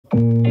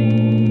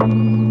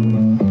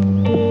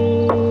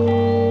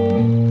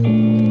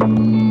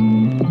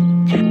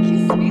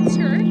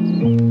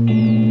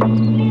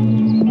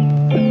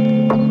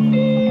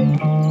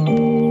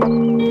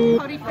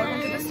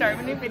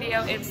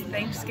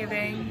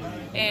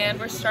and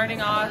we're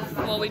starting off,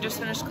 well, we just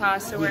finished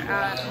class, so we're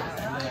at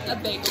a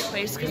bagel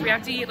place because we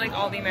have to eat like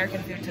all the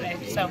American food today.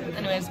 So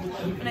anyways,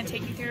 I'm gonna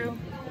take you through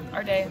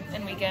our day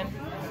and weekend.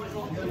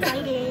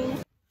 Exciting.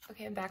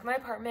 Okay, I'm back in my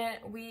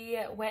apartment. We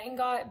went and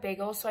got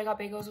bagels. So I got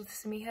bagels with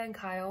Samiha and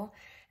Kyle,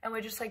 and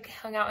we just like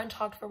hung out and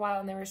talked for a while,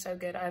 and they were so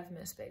good. I've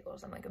missed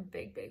bagels. I'm like a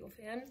big bagel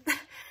fan.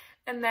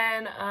 And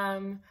then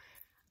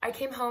I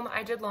came home,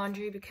 I did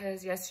laundry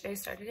because yesterday I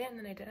started it and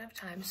then I didn't have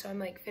time. So I'm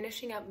like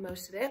finishing up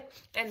most of it.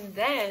 And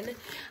then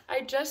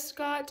I just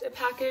got a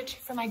package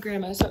from my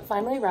grandma. So it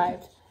finally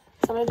arrived.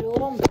 So I'm gonna do a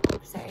little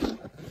unboxing,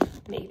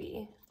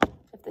 maybe,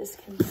 if this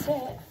can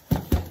sit.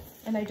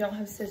 And I don't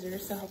have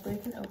scissors, so hopefully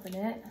I can open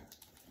it.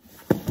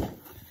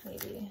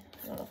 Maybe.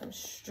 I don't know if I'm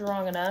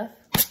strong enough.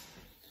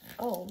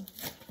 Oh,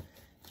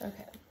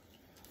 okay.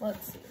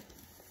 Let's see.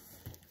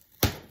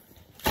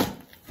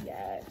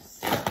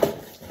 Yes.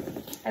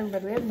 I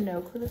literally have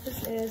no clue what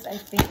this is. I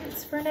think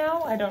it's for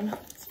now. I don't know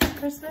if it's for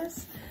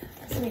Christmas.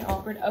 It's gonna be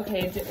awkward.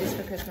 Okay, it is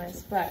for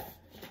Christmas, but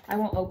I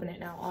won't open it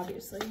now,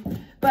 obviously.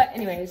 But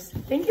anyways,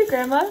 thank you,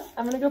 Grandma.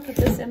 I'm gonna go put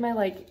this in my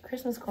like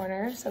Christmas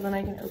corner so then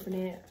I can open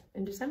it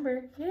in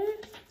December. Yay!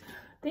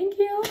 Thank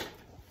you.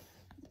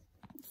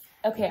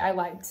 Okay, I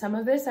lied. Some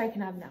of this I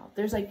can have now.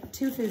 There's like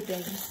 2 food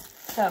things.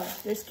 So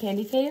there's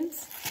candy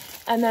canes,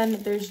 and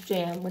then there's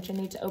jam, which I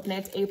need to open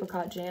it. It's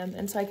apricot jam,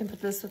 and so I can put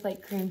this with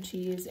like cream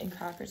cheese and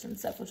crackers and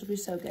stuff, which will be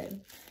so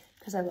good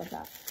because I love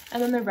that.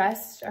 And then the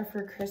rest are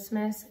for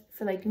Christmas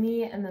for like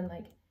me and then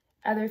like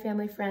other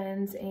family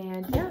friends,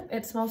 and yeah,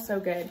 it smells so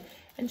good.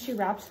 And she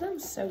wraps them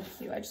so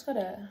cute. I just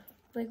gotta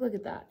like look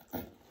at that.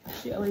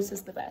 She always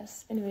does the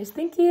best. Anyways,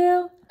 thank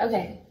you.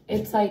 Okay,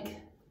 it's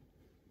like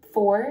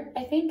 4,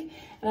 I think,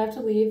 and I have to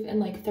leave in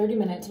like 30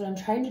 minutes, but I'm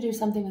trying to do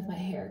something with my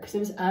hair because it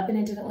was up and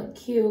it didn't look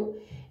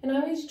cute. And I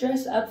always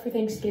dress up for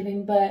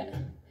Thanksgiving, but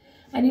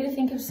I need to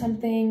think of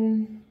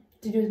something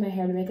to do with my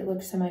hair to make it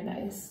look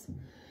semi-nice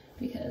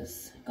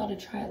because I gotta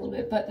try a little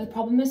bit. But the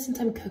problem is, since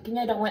I'm cooking,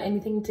 I don't want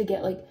anything to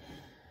get like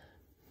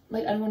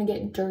I don't want to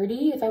get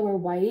dirty if I wear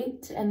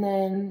white, and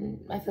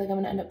then I feel like I'm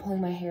gonna end up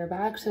pulling my hair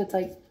back. So it's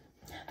like,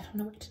 I don't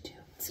know what to do.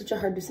 It's such a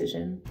hard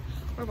decision.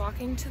 We're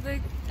walking to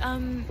the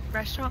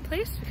restaurant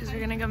place because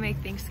we're gonna go make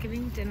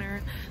Thanksgiving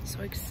dinner.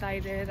 So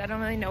excited. I don't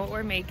really know what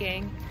we're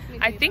making.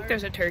 I think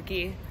there's a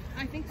turkey.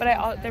 I think so,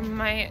 but there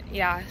might,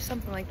 yeah,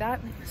 something like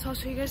that. So I'll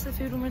show you guys the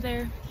food when we're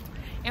there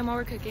and while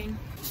we're cooking.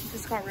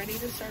 Just got ready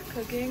to start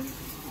cooking.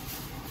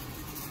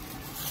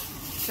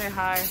 Say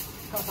hi.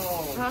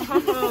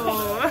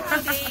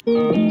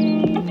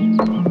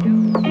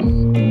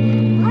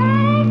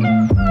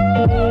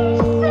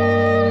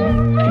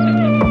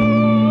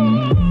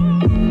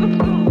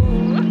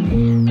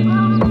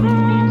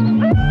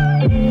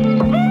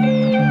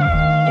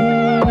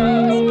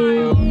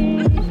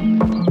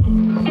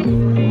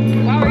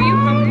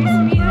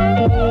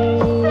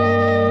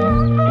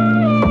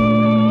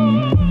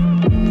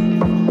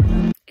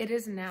 It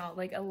is now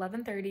like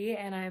 11:30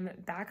 and I'm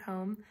back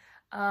home.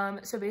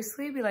 So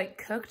basically we like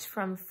cooked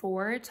from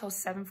 4 till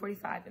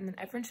 7:45, and then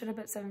everyone showed up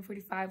at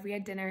 7:45. We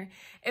had dinner.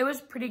 It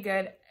was pretty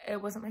good.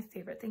 It wasn't my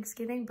favorite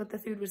Thanksgiving, but the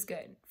food was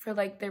good for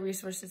like the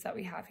resources that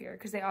we have here,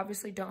 because they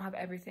obviously don't have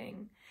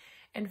everything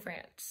in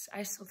France.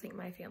 I still think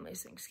my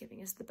family's Thanksgiving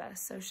is the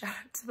best, so shout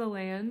out to the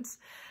lands.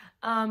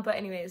 But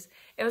anyways,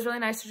 it was really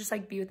nice to just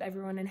like be with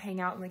everyone and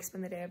hang out and like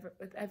spend the day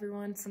with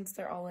everyone, since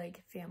they're all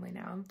like family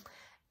now.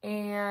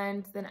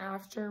 And then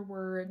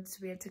afterwards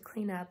we had to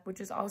clean up,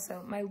 which is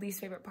also my least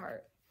favorite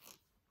part.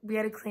 We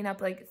had to clean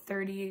up like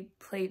 30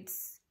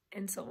 plates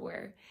and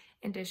silverware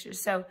and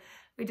dishes. So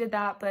we did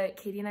that, but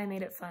Katie and I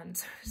made it fun,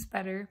 so it was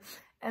better.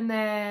 And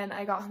then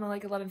I got home at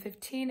like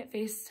 11:15,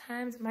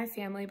 FaceTimed my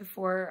family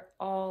before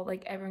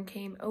everyone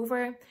came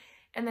over.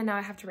 And then now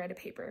I have to write a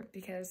paper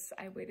because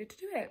I waited to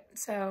do it.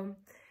 So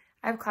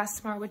I have class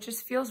tomorrow, which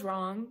just feels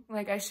wrong.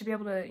 Like I should be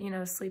able to, you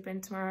know, sleep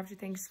in tomorrow after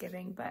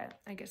Thanksgiving, but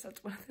I guess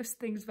that's one of those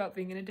things about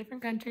being in a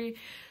different country.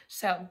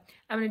 So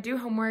I'm gonna do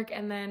homework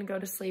and then go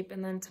to sleep,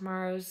 and then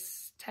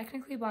tomorrow's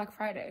technically Black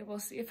Friday. We'll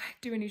see if I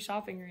do any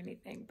shopping or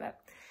anything, but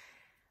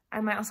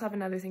I might also have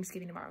another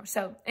Thanksgiving tomorrow.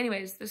 So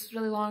anyways, this is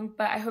really long,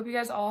 but I hope you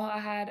guys all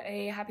had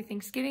a happy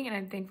Thanksgiving, and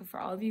I'm thankful for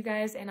all of you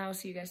guys, and I will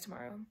see you guys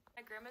tomorrow.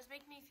 My grandma's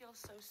making me feel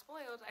so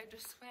spoiled. I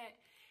just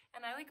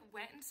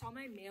went and saw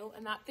my mail,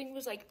 and that thing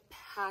was like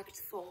packed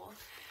full.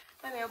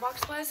 My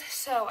mailbox was.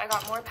 So I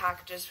got more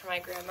packages from my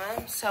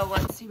grandma. So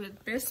let's see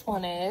what this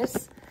one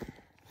is.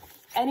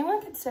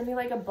 Anyone could send me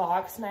like a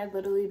box and I'd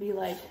literally be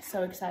like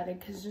so excited,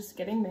 because just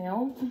getting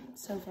mail,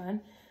 so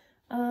fun.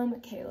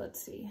 Okay,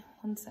 let's see.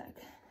 One sec.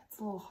 It's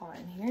a little hot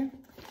in here.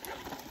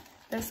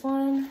 This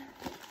one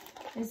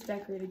is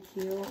decorated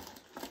cute.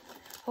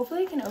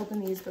 Hopefully I can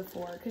open these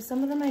before, because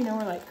some of them I know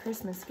are like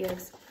Christmas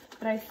gifts,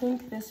 but I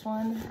think this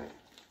one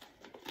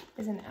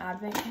is an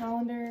advent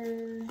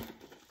calendar,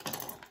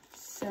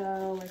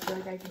 so I feel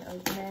like I can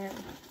open it.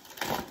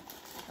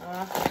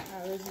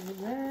 I was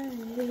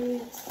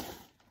right.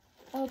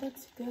 Oh,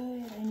 that's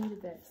good. I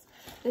needed this.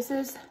 This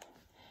is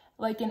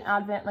like an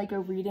Advent, like a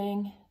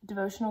reading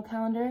devotional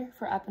calendar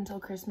for up until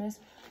Christmas,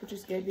 which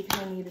is good because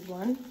I needed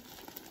one.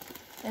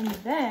 And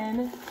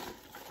then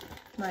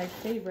my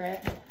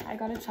favorite, I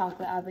got a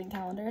chocolate Advent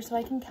calendar so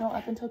I can count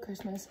up until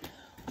Christmas,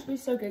 which will be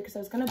so good because I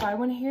was gonna buy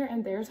one here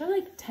and theirs are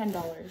like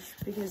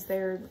 $10 because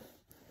they're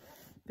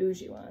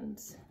bougie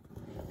ones.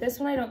 This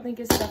one I don't think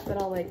is stuff that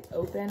I'll like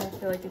open. I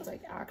feel like it's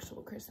like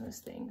actual Christmas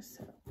things.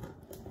 So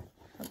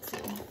let's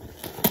see.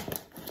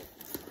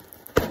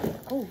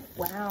 Oh,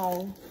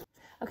 wow.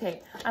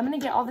 Okay, I'm gonna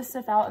get all this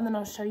stuff out and then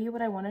I'll show you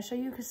what I want to show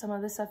you because some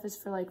of this stuff is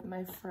for like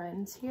my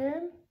friends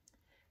here.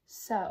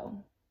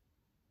 So,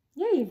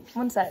 yay,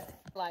 one set.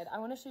 I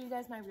want to show you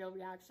guys my real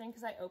reaction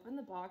because I opened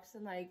the box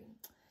and like,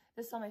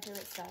 this is all my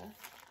favorite stuff.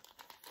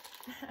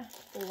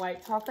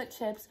 White chocolate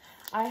chips.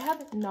 I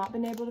have not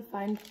been able to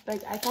find,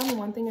 like, I found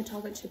one thing of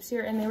chocolate chips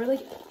here and they were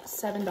like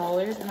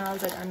 $7 and I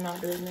was like, I'm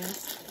not doing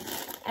this.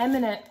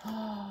 M&M.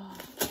 Oh,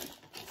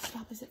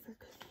 stop, is it for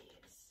cookies?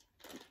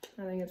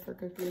 I think it's for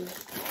cookies.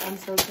 I'm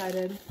so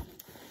excited.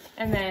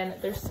 And then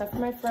there's stuff for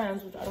my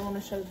friends, which I don't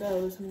want to show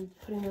those. I'm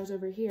putting those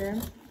over here.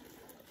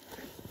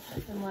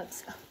 And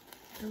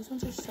those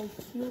ones are so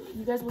cute.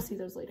 You guys will see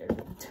those later.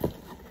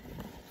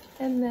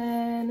 And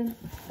then,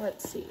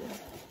 let's see.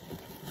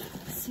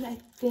 See, I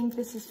think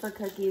this is for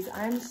cookies.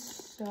 I'm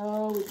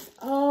so,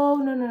 oh,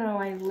 no,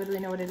 I literally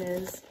know what it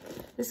is.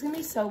 This is gonna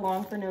be so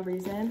long for no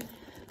reason,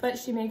 but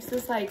she makes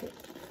this like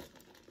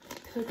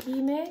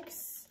cookie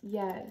mix.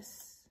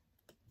 Yes.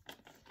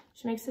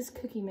 She makes this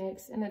cookie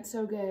mix and it's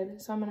so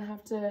good. So I'm gonna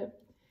have to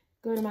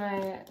go to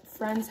my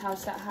friend's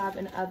house that have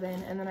an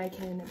oven and then I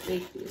can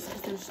bake these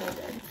because they're so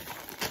good.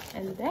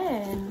 And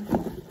then,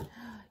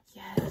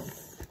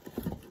 yes,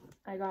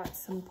 I got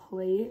some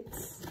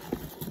plates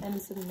and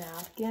some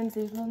napkins.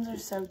 These ones are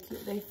so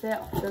cute. They fit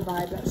the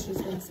vibe that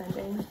she's been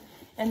sending.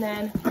 And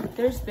then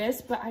there's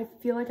this, but I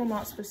feel like I'm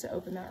not supposed to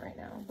open that right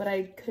now, but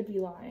I could be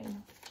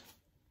lying.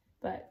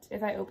 But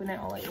if I open it,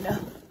 I'll let you know.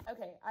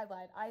 Okay, I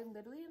lied. I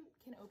literally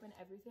can open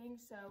everything,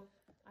 so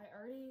I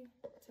already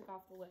took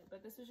off the lid,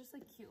 but this is just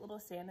like cute little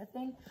Santa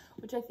thing,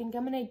 which I think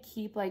I'm gonna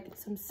keep like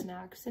some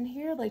snacks in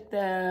here, like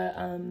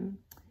the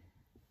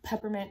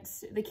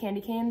peppermints, the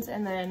candy canes,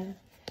 and then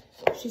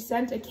she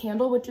sent a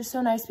candle, which is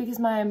so nice because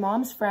my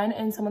mom's friend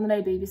and someone that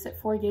I babysit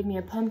for gave me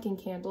a pumpkin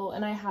candle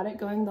and I had it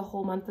going the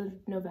whole month of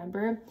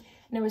November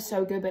and it was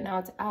so good, but now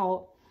it's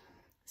out.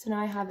 So now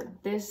I have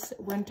this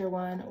winter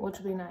one, which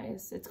will be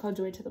nice. It's called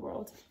Joy to the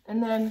World.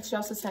 And then she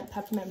also sent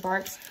peppermint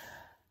barks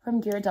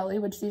from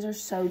Ghirardelli, which these are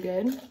so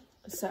good.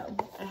 So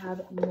I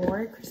have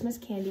more Christmas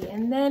candy.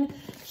 And then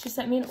she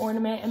sent me an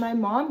ornament and my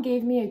mom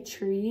gave me a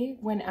tree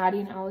when Addie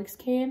and Alex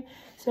came.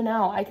 So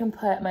now I can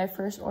put my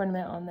first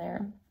ornament on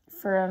there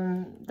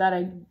from that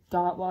I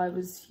got while I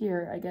was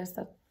here. I guess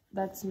that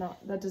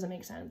doesn't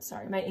make sense.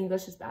 Sorry, my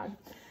English is bad.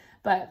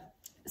 But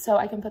so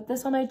I can put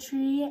this on my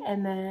tree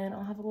and then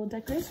I'll have a little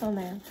decoration on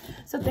there.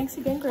 So thanks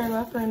again,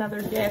 Grandma, for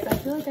another gift. I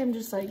feel like I'm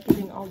just like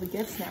giving all the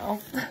gifts now.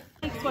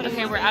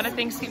 Okay, we're out of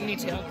Thanksgiving, me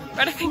too.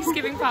 We're out of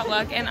Thanksgiving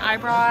potluck and I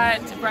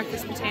brought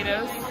breakfast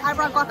potatoes. I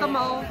brought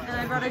guacamole and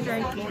I brought a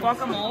drink.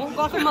 Guacamole?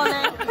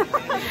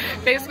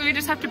 Guacamole. Basically, we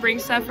just have to bring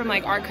stuff from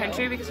like our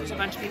country because there's a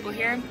bunch of people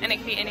here and it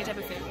can be any type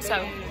of food.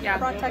 So, yeah. I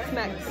brought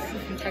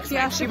Tex-Mex.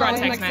 Tex-Mex. She brought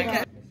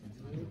Tex-Mex.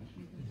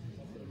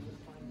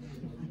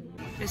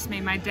 This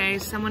made my day.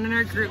 Someone in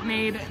our group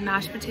made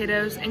mashed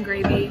potatoes and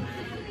gravy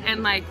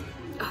and like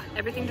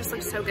everything just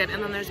looks so good.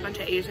 And then there's a bunch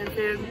of Asian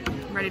food.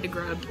 I'm ready to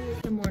grub.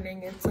 Good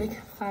morning. It's like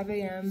 5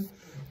 a.m.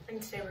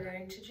 and today we're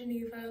going to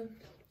Geneva.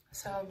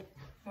 So I'm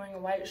wearing a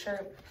white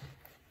shirt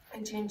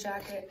and jean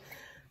jacket,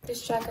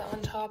 this jacket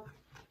on top,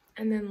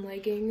 and then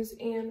leggings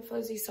and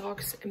fuzzy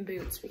socks and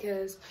boots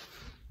because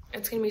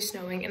it's gonna be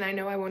snowing and I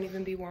know I won't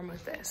even be warm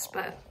with this,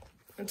 but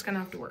it's gonna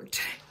have to work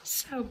today.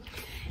 So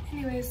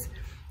anyways,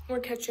 we're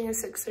catching a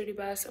 6:30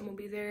 bus and we'll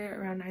be there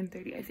around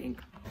 9:30, I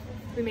think.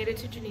 We made it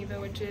to Geneva,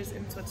 which is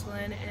in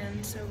Switzerland,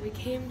 and so we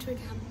came to a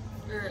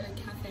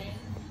cafe.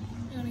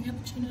 I got a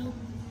cappuccino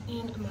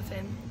and a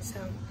muffin. So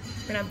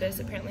we're gonna have this.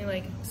 Apparently,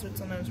 like,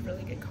 Switzerland has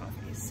really good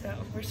coffee. So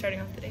we're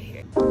starting off the day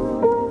here.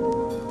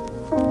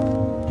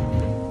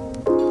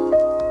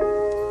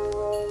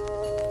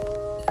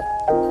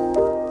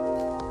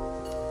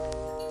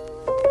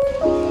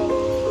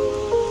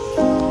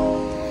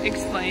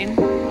 Explain.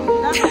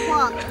 That's a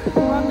clock.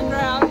 We're on the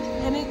ground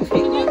and it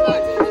changes.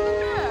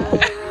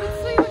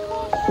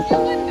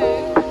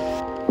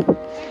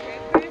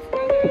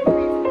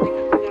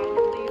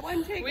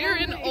 We're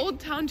in Old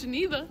Town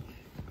Geneva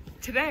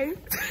today.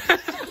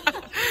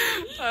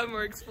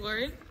 We're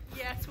exploring.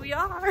 Yes, we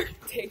are.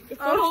 Take the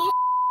photo.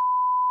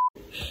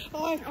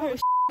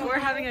 We're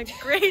having a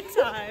great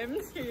time.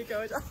 Here you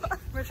go, John.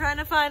 We're trying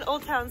to find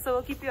Old Town, so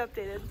we'll keep you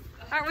updated.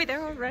 Aren't we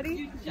there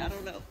already? I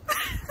don't know.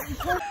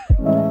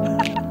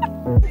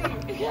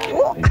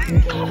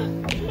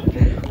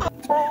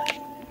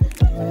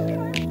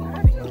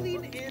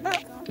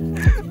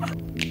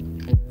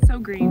 So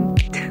green.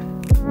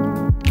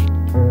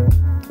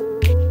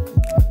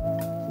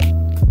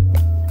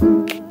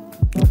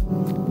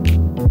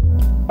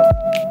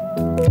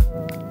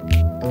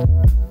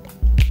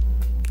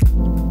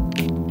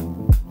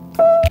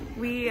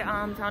 We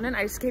found an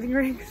ice skating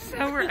rink,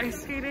 so we're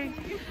ice skating.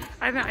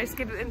 I haven't ice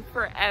skated in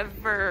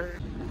forever.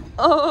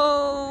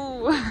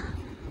 Oh,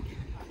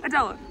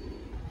 Adela.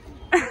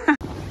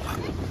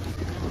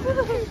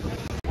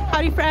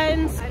 Howdy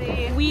friends.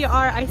 Howdy. We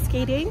are ice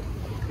skating.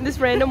 This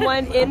random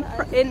one in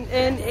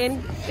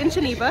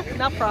Geneva,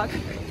 not Prague.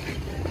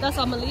 That's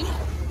Amelie.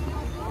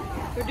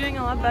 You're doing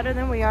a lot better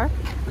than we are.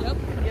 Yep.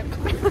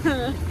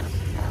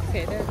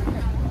 Okay, there.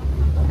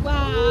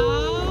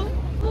 Wow.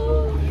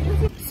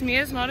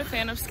 Samia's not a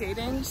fan of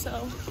skating,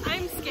 so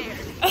I'm scared.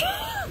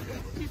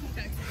 She's from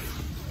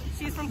Texas.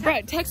 She's from Texas.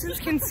 Brett, Texans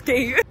can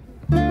skate.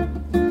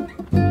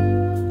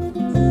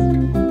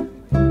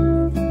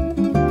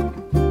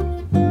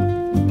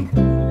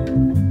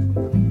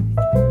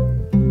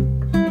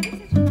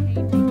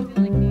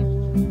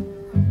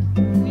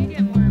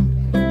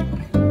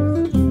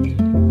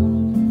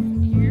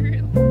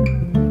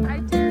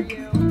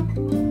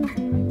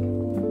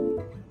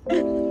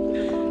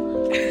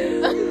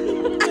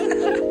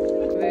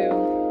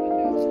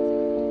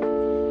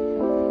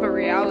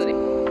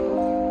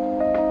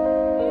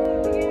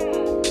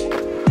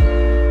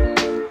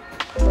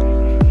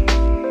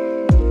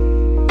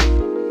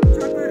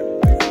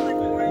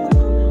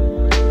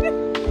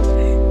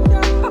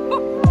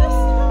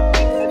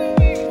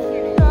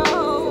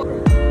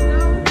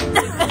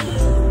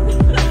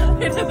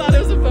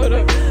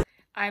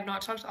 I have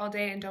not talked all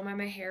day and don't mind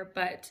my hair,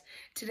 but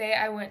today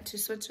I went to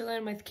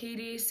Switzerland with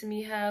Katie,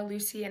 Samiha,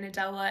 Lucy, and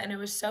Adela, and it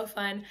was so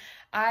fun.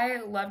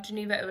 I loved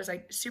Geneva. It was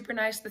like super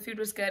nice. The food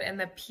was good, and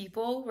the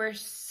people were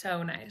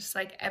so nice.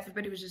 Like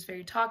everybody was just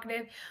very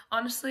talkative.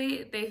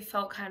 Honestly, they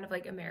felt kind of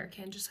like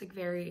American, just like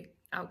very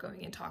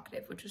outgoing and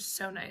talkative, which was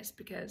so nice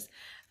because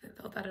I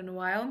haven't felt that in a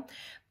while.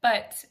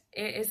 But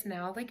it is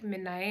now like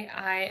midnight.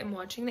 I am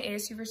watching the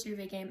ASU versus U of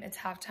A game. It's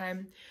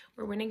halftime.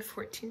 We're winning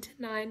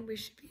 14-9. We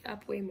should be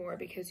up way more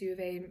because U of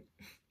A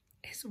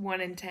is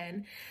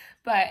 1-10.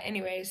 But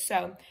anyways,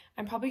 so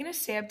I'm probably gonna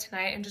stay up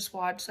tonight and just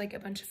watch like a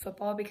bunch of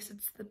football because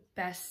it's the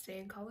best day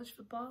in college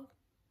football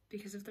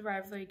because of the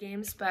rivalry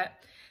games. But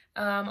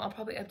I'll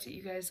probably update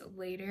you guys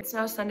later. It's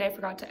now Sunday. I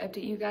forgot to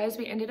update you guys.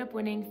 We ended up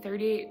winning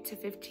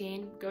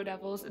 38-15. Go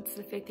Devils. It's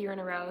the 5th year in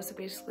a row. So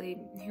basically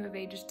U of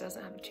A just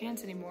doesn't have a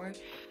chance anymore.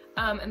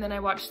 And then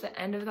I watched the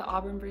end of the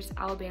Auburn versus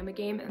Alabama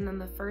game and then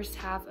the first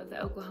half of the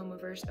Oklahoma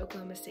versus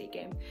Oklahoma State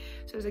game.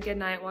 So it was a good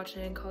night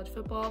watching it in college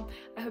football.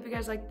 I hope you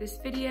guys liked this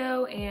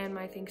video and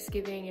my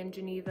Thanksgiving and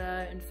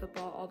Geneva and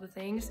football, all the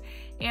things.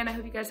 And I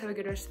hope you guys have a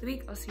good rest of the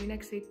week. I'll see you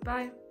next week.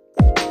 Bye.